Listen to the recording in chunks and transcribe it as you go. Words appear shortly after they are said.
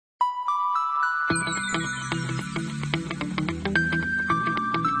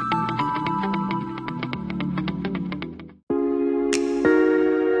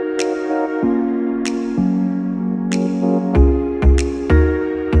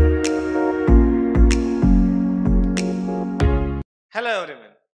Hello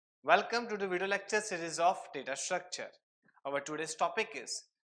everyone, welcome to the video lecture series of data structure. Our today's topic is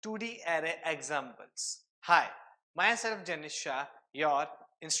 2D array examples. Hi, myself Janish Shah, your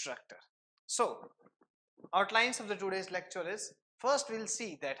instructor. So, outlines of the today's lecture is, first we'll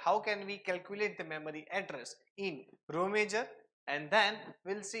see that how can we calculate the memory address in row major, and then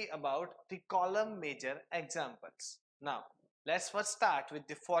we'll see about the column major examples. Now, let's first start with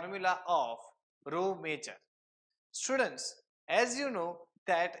the formula of row major. Students, as you know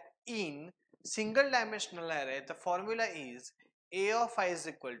that in single dimensional array the formula is a of I is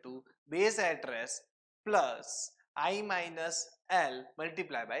equal to base address plus I minus L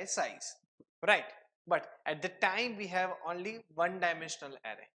multiplied by size, right? But at the time we have only one dimensional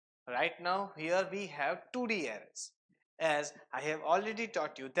array. Right now here we have 2D arrays. As I have already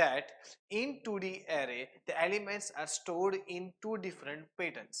taught you that in 2D array the elements are stored in two different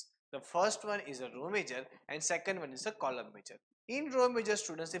patterns. The first one is a row major and second one is a column major. In row major,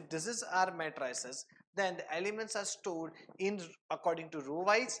 students, if this is our matrices, then the elements are stored in according to row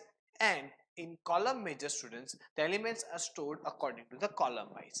wise, and in column major, students, the elements are stored according to the column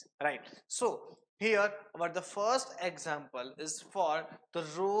wise, right? So here the first example is for the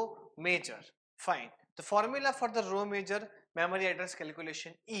row major. Fine. The formula for the row major memory address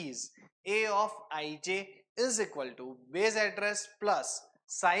calculation is a of ij is equal to base address plus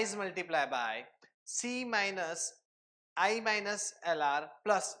size multiplied by C minus I minus LR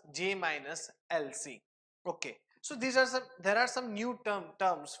plus J minus LC. Okay. So there are some new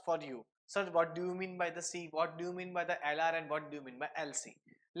terms for you. So what do you mean by the C? What do you mean by the LR and what do you mean by LC?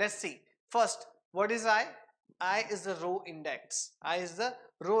 Let's see. First, what is I? I is the row index. I is the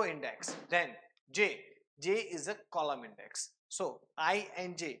row index. Then J. J is a column index. So I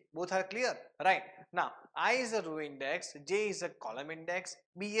and J both are clear, right? Now I is a row index, J is a column index,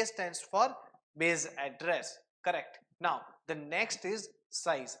 BA stands for base address, correct? Now the next is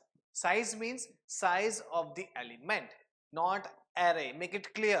size. Size means size of the element, not array. Make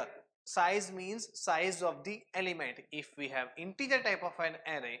it clear. Size means size of the element. If we have integer type of an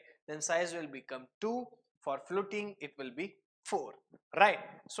array, then size will become 2. For floating, it will be 4, right?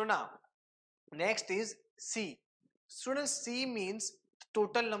 So now next is C. Students, C means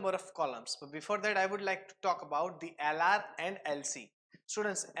total number of columns. But before that, I would like to talk about the LR and LC.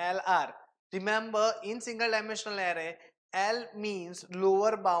 Students, LR. Remember, in single dimensional array, L means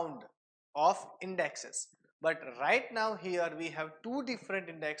lower bound of indexes. But right now here we have two different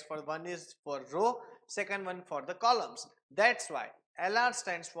index. For one is for row, second one for the columns. That's why LR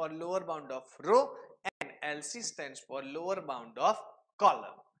stands for lower bound of row and LC stands for lower bound of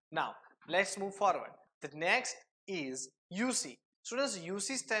column. Now let's move forward. The next is UC. Students,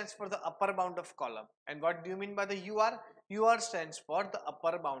 UC stands for the upper bound of column. And what do you mean by the UR? UR stands for the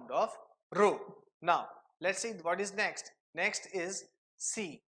upper bound of row. Now let's see what is next. Next is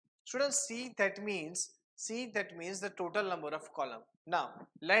C. Students, C that means the total number of column. Now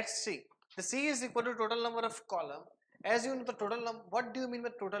let's see. The C is equal to total number of column. As you know the total number, what do you mean by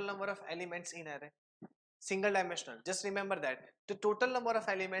total number of elements in array? Single dimensional. Just remember that the total number of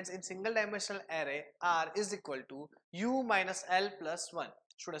elements in single dimensional array R is equal to U minus L plus 1.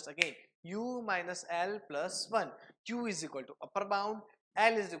 Students, again, U minus L plus 1. U is equal to upper bound,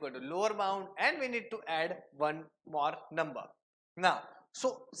 L is equal to lower bound, and we need to add one more number. Now,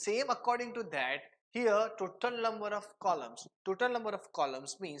 so same according to that, here total number of columns. Total number of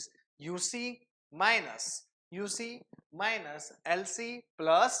columns means UC minus LC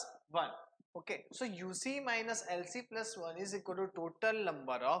plus 1. Okay, so UC minus LC plus 1 is equal to total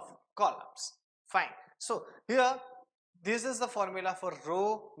number of columns. Fine. So here this is the formula for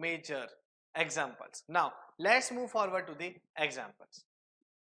row major examples. Now let's move forward to the examples.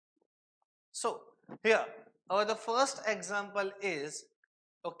 So here the first example is,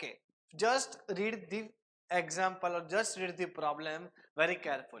 okay, just read the example or just read the problem very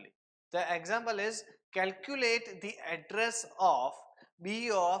carefully. The example is calculate the address of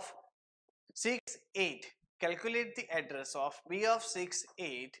B of 6, 8. Calculate the address of B of 6,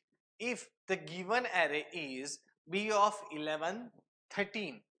 8 if the given array is B of 11,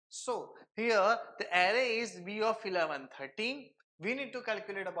 13. So here the array is B of 11, 13. We need to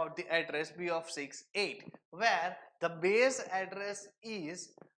calculate about the address B of 6, 8 where the base address is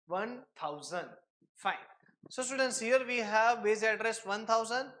 1000. Fine. So students, here we have base address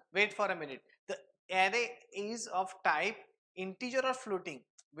 1000. Wait for a minute. The array is of type integer or floating.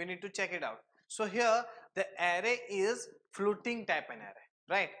 We need to check it out. So here the array is floating type an array,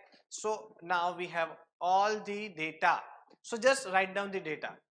 right? So now we have all the data. So just write down the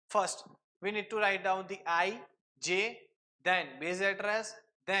data. First we need to write down the I, J, then base address,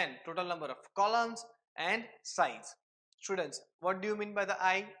 then total number of columns and size. Students, what do you mean by the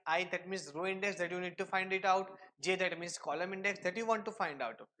I? I, that means row index that you need to find it out. J, that means column index that you want to find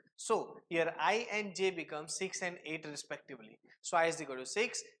out. So here I and J become 6 and 8 respectively. So I is equal to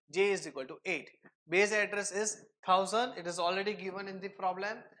 6, J is equal to 8. Base address is 1000. It is already given in the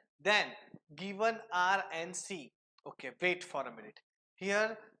problem. Then given R and C. Okay, wait for a minute.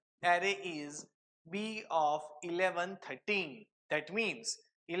 Here array is B of 11, 13. That means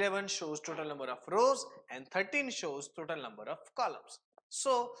 11 shows total number of rows and 13 shows total number of columns.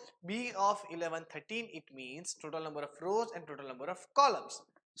 So B of 11, 13, it means total number of rows and total number of columns.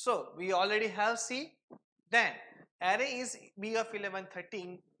 So we already have C. Then array is B of 11,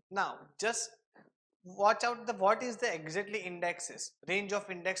 13. Now just watch out the what is the exactly indexes, range of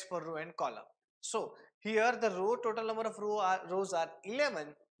index for row and column. So here the row total number of rows are 11.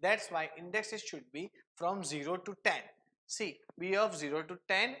 That's why indexes should be from 0 to 10. See, B of 0 to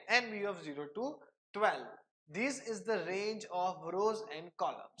 10 and B of 0 to 12. This is the range of rows and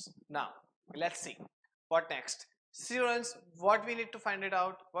columns. Now let's see what next. Students, what we need to find it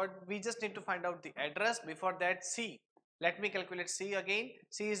out, what we just need to find out the address. Before that, C. Let me calculate C again.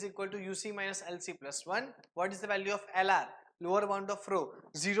 C is equal to UC minus LC plus 1. What is the value of LR? Lower bound of row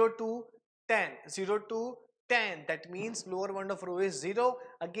 0 to 10. 0 to 10. That means lower bound of row is 0.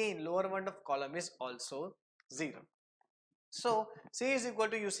 Again, lower bound of column is also 0. So C is equal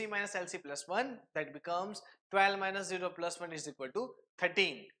to UC minus LC plus 1. That becomes 12 minus 0 plus 1 is equal to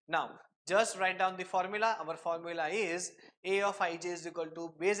 13. Now just write down the formula. Our formula is A of ij is equal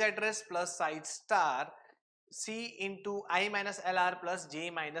to base address plus size star C into I minus LR plus J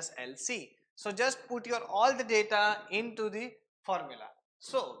minus LC. So just put your all the data into the formula.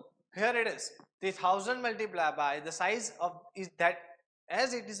 So here it is. The 1000 multiplied by the size of is that,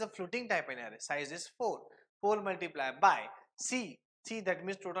 as it is a floating type in array, size is 4. 4 multiplied by C. C, that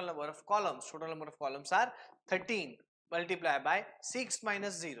means total number of columns. Total number of columns are 13 multiplied by 6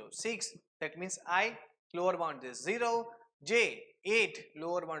 minus 0. 6, that means I, lower bound is 0. J, 8,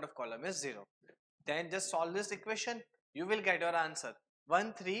 lower bound of column is 0. Then just solve this equation. You will get your answer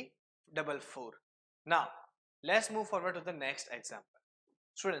 1344. Now let's move forward to the next example.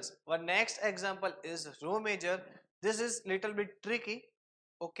 Students, our next example is row measure. This is little bit tricky.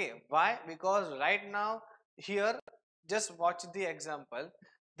 Okay, why? Because right now here, just watch the example.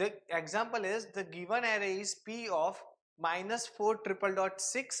 The example is the given array is P of minus 4 triple dot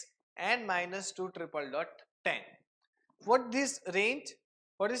 6 and minus 2 triple dot 10. What this range?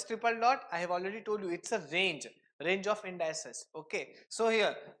 What is triple dot? I have already told you it's a range of indices. Okay, so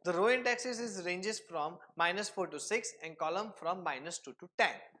here the row indexes is ranges from minus 4 to 6 and column from minus 2 to 10.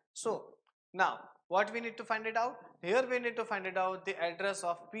 So now what we need to find it out? Here we need to find it out the address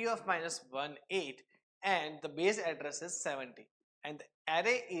of P of minus 1 8 and the base address is 70 and the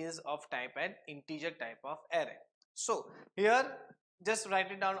array is of type an integer type of array. So here just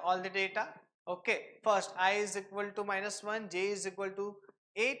write it down all the data. Okay, first I is equal to minus 1, J is equal to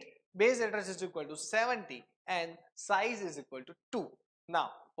 8, base address is equal to 70 and size is equal to 2.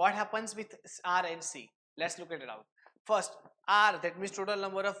 Now what happens with R and C? Let's look at it out. First R, that means total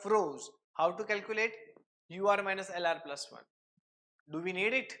number of rows. How to calculate? UR minus LR plus 1. Do we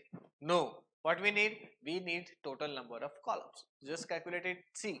need it? No. What we need? We need total number of columns. Just calculate it.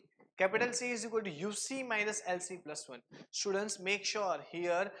 C. Capital C is equal to UC minus LC plus 1. Students, make sure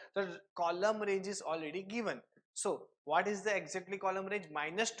here the column range is already given. So what is the exactly column range?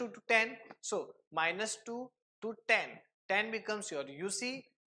 Minus 2 to 10. So minus 2 to 10. 10 becomes your UC.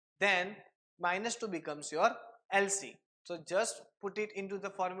 Then minus 2 becomes your LC. So just put it into the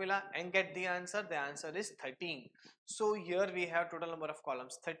formula and get the answer. The answer is 13. So here we have total number of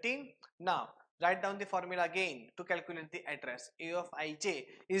columns 13. Now write down the formula again to calculate the address. A of ij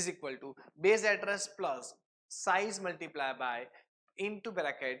is equal to base address plus size multiplied by into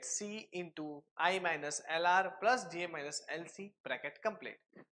bracket C into I minus LR plus J minus LC bracket complete.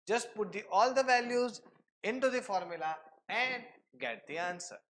 Just put all the values into the formula and get the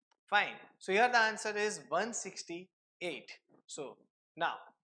answer. Fine. So here the answer is 168. So now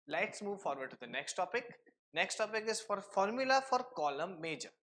let's move forward to the next topic. Next topic is for formula for column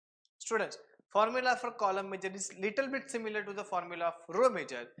measure. Students, formula for column measure is little bit similar to the formula of row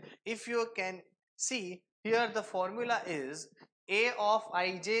measure. If you can see here, the formula is A of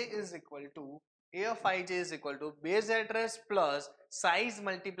ij is equal to base address plus size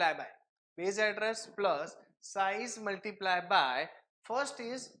multiplied by base address plus size multiplied by, first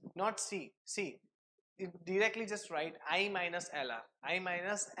is not C. See, it directly just write I minus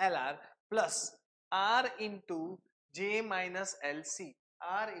LR plus R into J minus LC.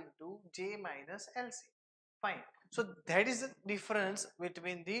 Fine. So that is the difference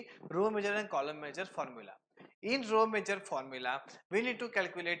between the row measure and column measure formula. In row measure formula, we need to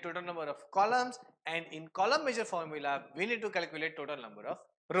calculate total number of columns, and in column measure formula, we need to calculate total number of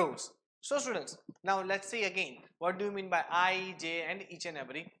rows. So students, now let's see again, what do you mean by I, J and each and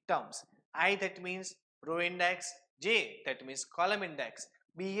every terms? I, that means row index, J, that means column index,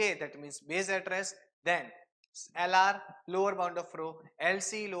 BA, that means base address, then LR, lower bound of row,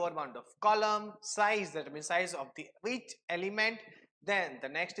 LC, lower bound of column, size, that means size of the each element, then the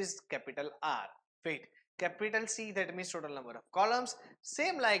next is capital R. Wait, capital C, that means total number of columns.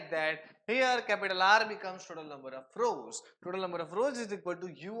 Same like that, here capital R becomes total number of rows. Total number of rows is equal to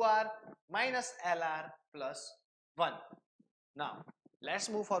UR minus LR plus 1. Now, let's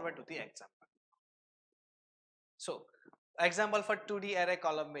move forward to the example. So, example for 2D array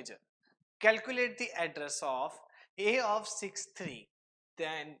column measure. Calculate the address of A of 6, 3.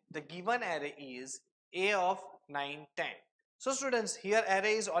 Then the given array is A of 9, 10. So students, here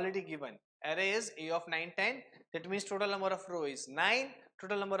array is already given. Array is A of 9, 10. That means total number of row is 9.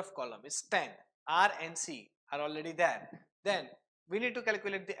 Total number of column is 10. R and C are already there. Then we need to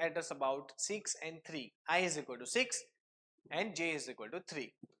calculate the address about 6 and 3. I is equal to 6 and J is equal to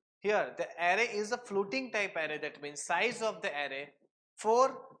 3. Here the array is a floating type array. That means size of the array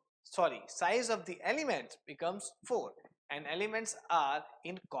size of the elements becomes 4, and elements are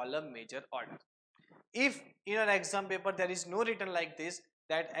in column measure order. If in your exam paper there is no written like this,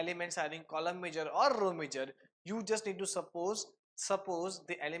 that elements are in column measure or row measure, you just need to suppose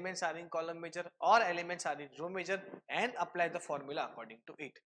the elements are in column measure or elements are in row measure and apply the formula according to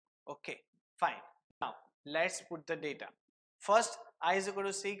it. Okay, fine. Now let's put the data. First, I is equal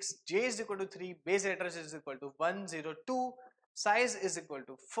to 6, J is equal to 3, base address is equal to 102, size is equal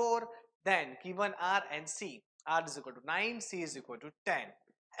to 4, then given R and C, R is equal to 9, C is equal to 10,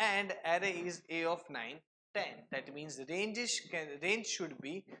 and array is A of 9, 10. That means the range should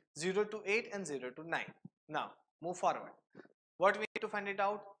be 0 to 8 and 0 to 9. Now move forward. What we need to find it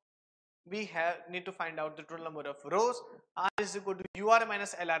out? We need to find out the total number of rows. R is equal to UR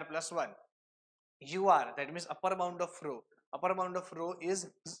minus LR plus 1. UR, that means upper bound of row. Upper bound of row is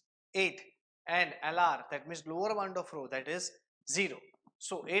 8, and LR, that means lower bound of row, that is 0.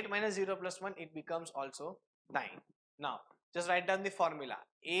 So 8 minus 0 plus 1, it becomes also 9. Now just write down the formula.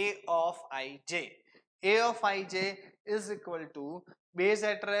 A of ij. A of ij is equal to base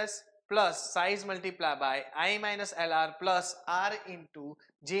address plus size multiplied by I minus LR plus R into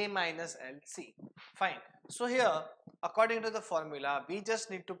J minus LC. Fine. So here, according to the formula, we just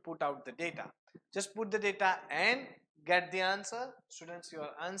need to put out the data. Just put the data and get the answer. Students, your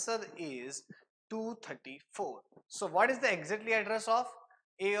answer is 234. So what is the exactly address of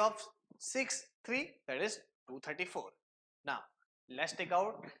A of 6, 3? That is 234. Now let's take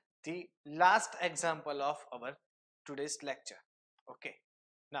out the last example of our today's lecture. Okay,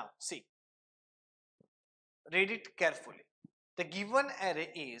 now see, read it carefully. The given array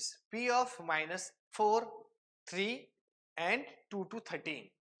is P of minus 4, 3 and 2 to 13.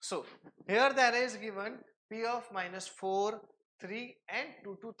 So here the array is given P of minus 4, 3 and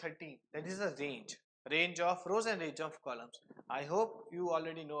 2 to 13. That is a range of rows and range of columns. I hope you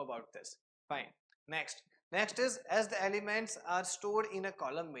already know about this. Fine. Next is, as the elements are stored in a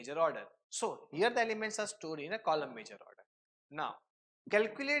column measure order. So here the elements are stored in a column measure order. Now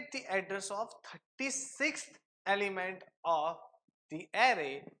calculate the address of 36th element of the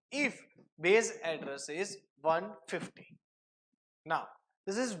array if base address is 150. Now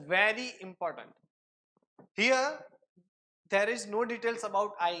this is very important. Here there is no details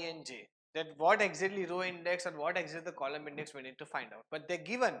about I and J, that what exactly row index and what exactly the column index we need to find out, but the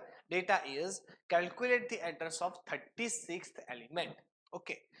given data is calculate the address of 36th element.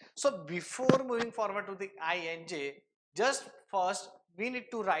 Okay, so before moving forward to the I and J, just first we need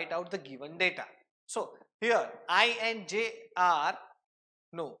to write out the given data. So here I and J are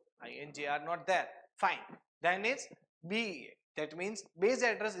not there. Fine, then it's B, that means base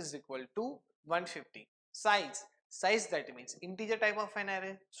address is equal to 150. Size, that means integer type of an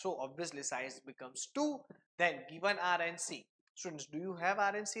array, so obviously size becomes 2. Then given R and C. Students, do you have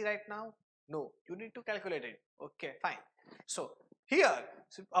R and C right now? No, you need to calculate it. Okay, fine. So here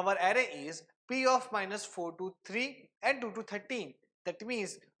our array is P of minus 4 to 3 and 2 to 13. That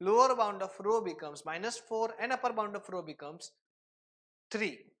means lower bound of row becomes minus 4 and upper bound of row becomes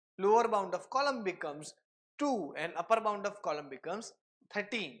 3. Lower bound of column becomes 2 and upper bound of column becomes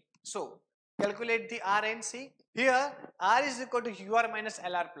 13. So calculate the R and C. Here R is equal to UR minus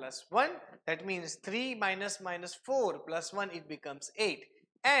LR plus 1. That means 3 minus 4 plus 1, it becomes 8.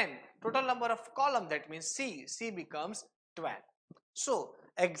 And total number of column, that means C becomes 12. So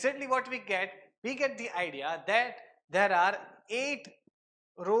exactly what we get the idea that there are 8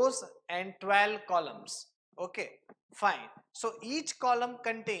 rows and 12 columns. Okay, fine. So each column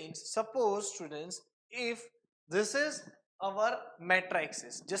contains, suppose students, if this is our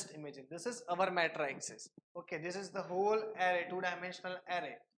matrices, just imagine this is our matrices. Okay, this is the whole array, two-dimensional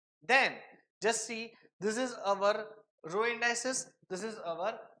array. Then just see, this is our row indices, this is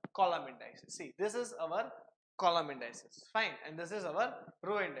our column indices. See, this is our column indices, fine, and this is our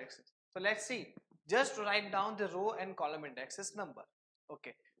row indexes. So let's see, just write down the row and column indexes number.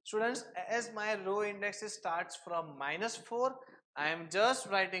 Okay, students, as my row index starts from -4, I am just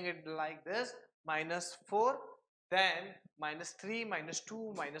writing it like this: -4, then -3,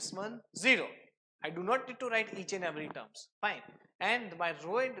 -2, -1, 0. I do not need to write each and every terms, fine. And my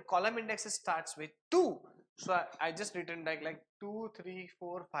row and column index starts with 2, so I just written like 2, 3,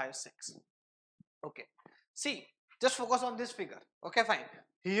 4, 5, 6. Okay, see, just focus on this figure. Okay, fine.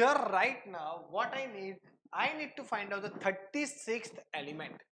 Here right now what I need to find out the 36th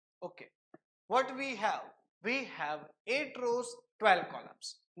element. Okay, what we have? We have 8 rows, 12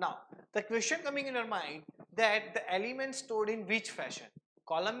 columns. Now the question coming in your mind, that the element stored in which fashion,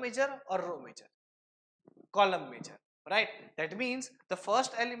 column measure or row measure? Column measure, right? That means the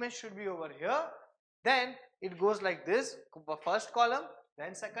first element should be over here, then it goes like this: first column,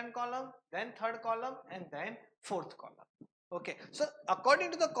 then second column, then third column, and then fourth column. Okay, so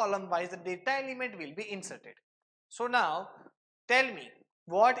according to the column wise, the data element will be inserted. So now tell me,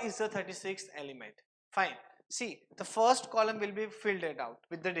 what is the 36th element? Fine, see, the first column will be filled it out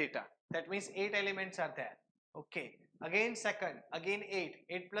with the data. That means 8 elements are there. Okay, again second, again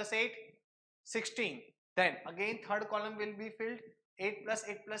 8 plus 8, 16. Then again third column will be filled, 8 plus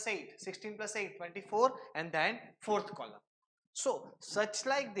 8 plus 8, 16 plus 8, 24, and then fourth column. So such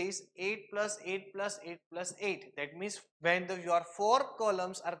like this, 8 plus 8 plus 8 plus 8. That means when your 4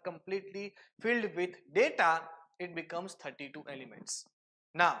 columns are completely filled with data, it becomes 32 elements.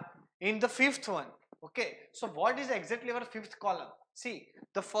 Now in the fifth one, okay, so what is exactly our fifth column? See,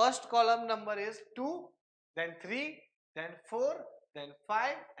 the first column number is 2, then 3, then 4, then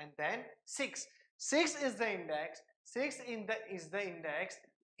 5, and then 6. 6 is the index. 6 is the index.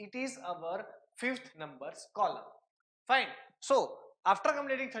 It is our fifth numbers column. Fine. So after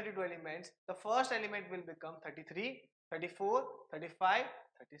completing 32 elements, the first element will become 33, 34, 35,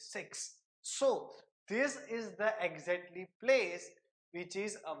 36. So this is the exactly place which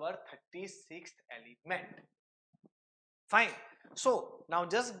is our 36th element. Fine. So now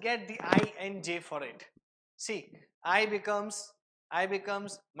just get the I and j for it. See, I becomes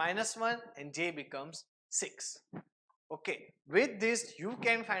 -1 and j becomes 6. Okay, with this you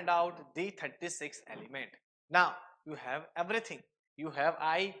can find out the 36th element. Now you have everything. You have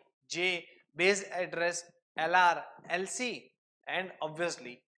I, j, base address, LR, LC, and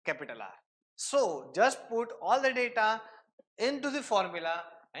obviously capital R. So just put all the data into the formula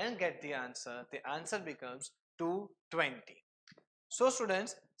and get the answer. The answer becomes 220. So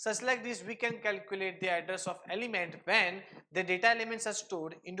students, such like this we can calculate the address of element when the data elements are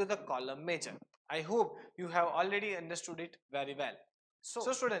stored into the column measure. I hope you have already understood it very well.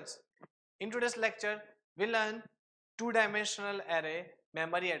 So students, in today's lecture we learn two-dimensional array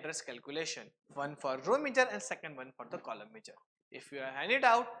memory address calculation, one for row measure and second one for the column measure. If you have any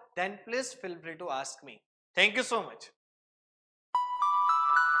doubt, then please feel free to ask me. Thank you so much.